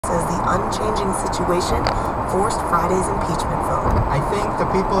says the unchanging situation forced Friday's impeachment vote. I think the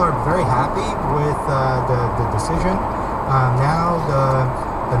people are very happy with the decision. Now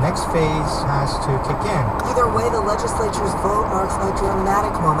the next phase has to kick in. Either way, the legislature's vote marks a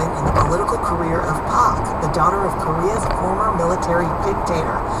dramatic moment in the political career of Pak, the daughter of Korea's former military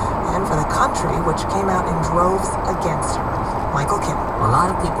dictator, and for the country, which came out in droves against her. Michael Kim. A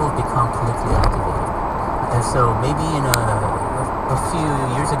lot of people have become politically activated. And so maybe in a few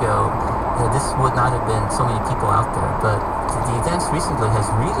years ago, this would not have been so many people out there. But the events recently has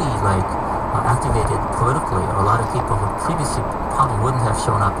really activated politically a lot of people who previously probably wouldn't have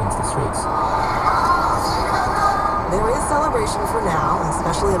shown up into the streets. There is celebration for now,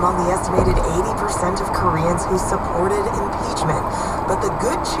 especially among the estimated 80% of Koreans who supported impeachment. But the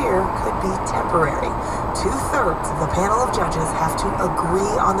good cheer could be temporary. 2/3 of the panel of judges have to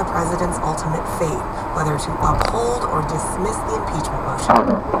agree on the president's ultimate fate, whether to uphold or dismiss the impeachment motion.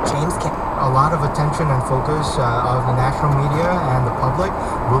 James Kim. A lot of attention and focus of the national media and the public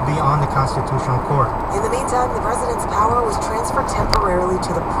will be on the Constitutional Court. In the meantime, the president's power was transferred temporarily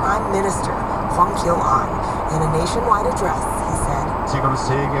to the Prime Minister, Hwang Kyo-ahn. In a nationwide address, he said, 지금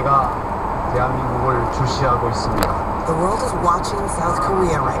세계가 대한민국을 주시하고 있습니다. The world is watching South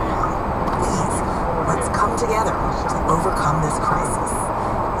Korea right now. Please, let's come together to overcome this crisis.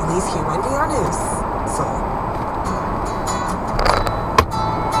 Elise Hu, NPR News, Seoul.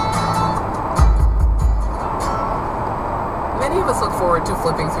 Many of us look forward to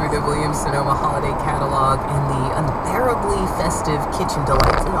flipping through the Williams-Sonoma holiday catalog and the unbearably festive kitchen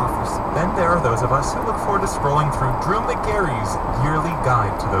delights it offers. Then there are those of us who look forward to scrolling through Drew McGarry's yearly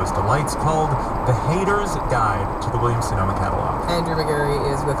guide to those delights called The Hater's Guide to the Williams-Sonoma Catalog. Andrew McGarry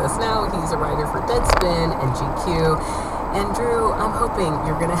is with us now. He's a writer for Deadspin and GQ. And Drew, I'm hoping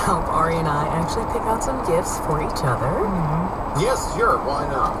you're going to help Ari and I actually pick out some gifts for each other. Yes, sure. Why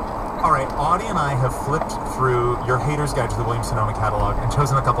not? All right, Audie and I have flipped through your Hater's Guide to the Williams-Sonoma Catalog and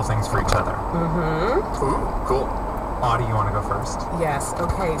chosen a couple things for each other. Ooh, cool. Audie, you want to go first? Yes,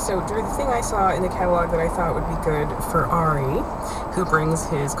 okay. So, Drew, the thing I saw in the catalog that I thought would be good for Ari, who brings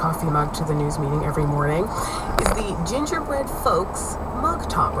his coffee mug to the news meeting every morning, is the Gingerbread Folks mug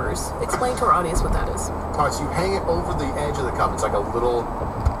toppers. Explain to our audience what that is. All right, so you hang it over the edge of the cup. It's like a little...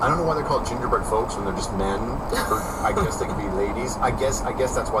 I don't know why they're called gingerbread folks when they're just men. Or I guess they could be ladies. I guess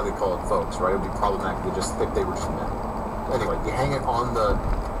that's why they call it folks, right? It would be problematic if they were just men. Anyway, you hang it on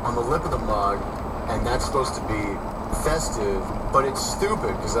the lip of the mug, and that's supposed to be festive, but it's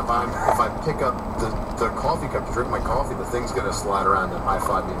stupid because if I pick up the coffee cup to drink my coffee, the thing's gonna slide around and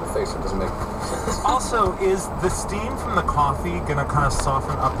high-five me in the face, so it doesn't make sense. Also, is the steam from the coffee gonna kind of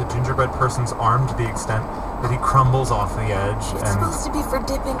soften up the gingerbread person's arm to the extent that he crumbles off the edge? It's supposed to be for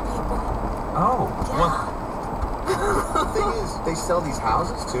dipping people. Oh, yeah. Well, the thing is, they sell these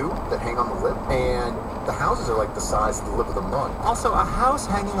houses too that hang on the lip, and the houses are like the size of the lip of the mug. Also, a house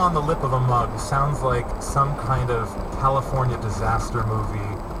hanging on the lip of a mug sounds like some kind of California disaster movie,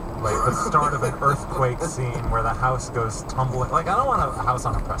 like the start of an earthquake scene where the house goes tumbling. Like, I don't want a house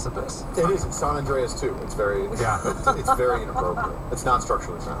on a precipice. It is. It's San Andreas too. It's very, it's very inappropriate. It's not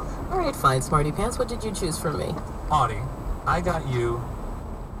structurally sound. All right, fine, Smarty Pants. What did you choose for me? Audie, I got you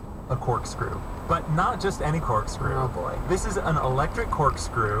a corkscrew. But not just any corkscrew. Oh boy. This is an electric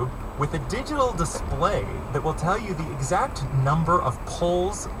corkscrew with a digital display that will tell you the exact number of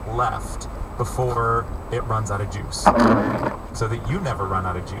pulls left before it runs out of juice. So that you never run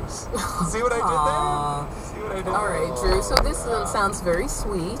out of juice. See what I did there? See what I did? All right, Drew. So this one sounds very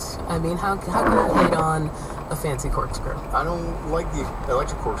sweet. I mean, how can you hate on a fancy corkscrew? I don't like the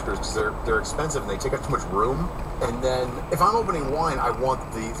electric corkscrews because they're expensive and they take up too much room. And then if I'm opening wine, I want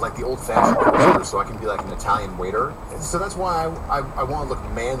the old-fashioned corkscrew so I can be like an Italian waiter. And so that's why I want to look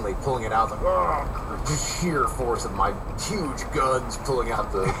manly pulling it out, like just sheer force of my huge guns pulling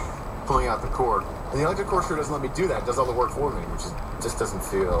out the cord. And the electric corkscrew doesn't let me do that. It does all the work for me, which just doesn't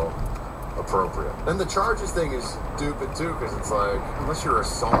feel appropriate. And the charges thing is stupid too, because it's like, unless you're a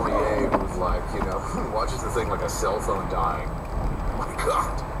sommelier who's like, watches the thing like a cell phone dying. Oh my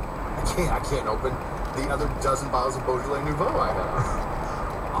God, I can't open the other dozen bottles of Beaujolais Nouveau I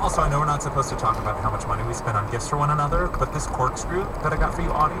have. Also, I know we're not supposed to talk about how much money we spend on gifts for one another, but this corkscrew that I got for you,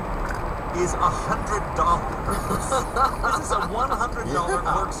 Audie, is $100. This is a $100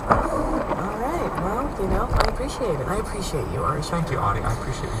 corkscrew. All right. Well, I appreciate it. I appreciate you, Ari. Thank you, Audie. I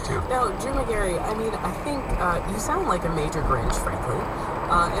appreciate you too. Now, Drew McGarry, I mean, I think you sound like a major Grinch, frankly.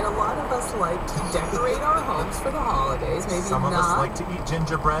 And a lot of us like to decorate our homes for the holidays. Maybe Some of us like to eat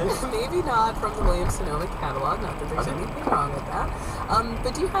gingerbread. Maybe not from the Williams-Sonoma catalog. Not that there's anything wrong with that.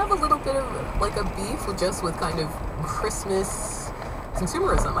 But do you have a little bit of like a beef with kind of Christmas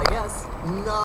consumerism, I guess. No,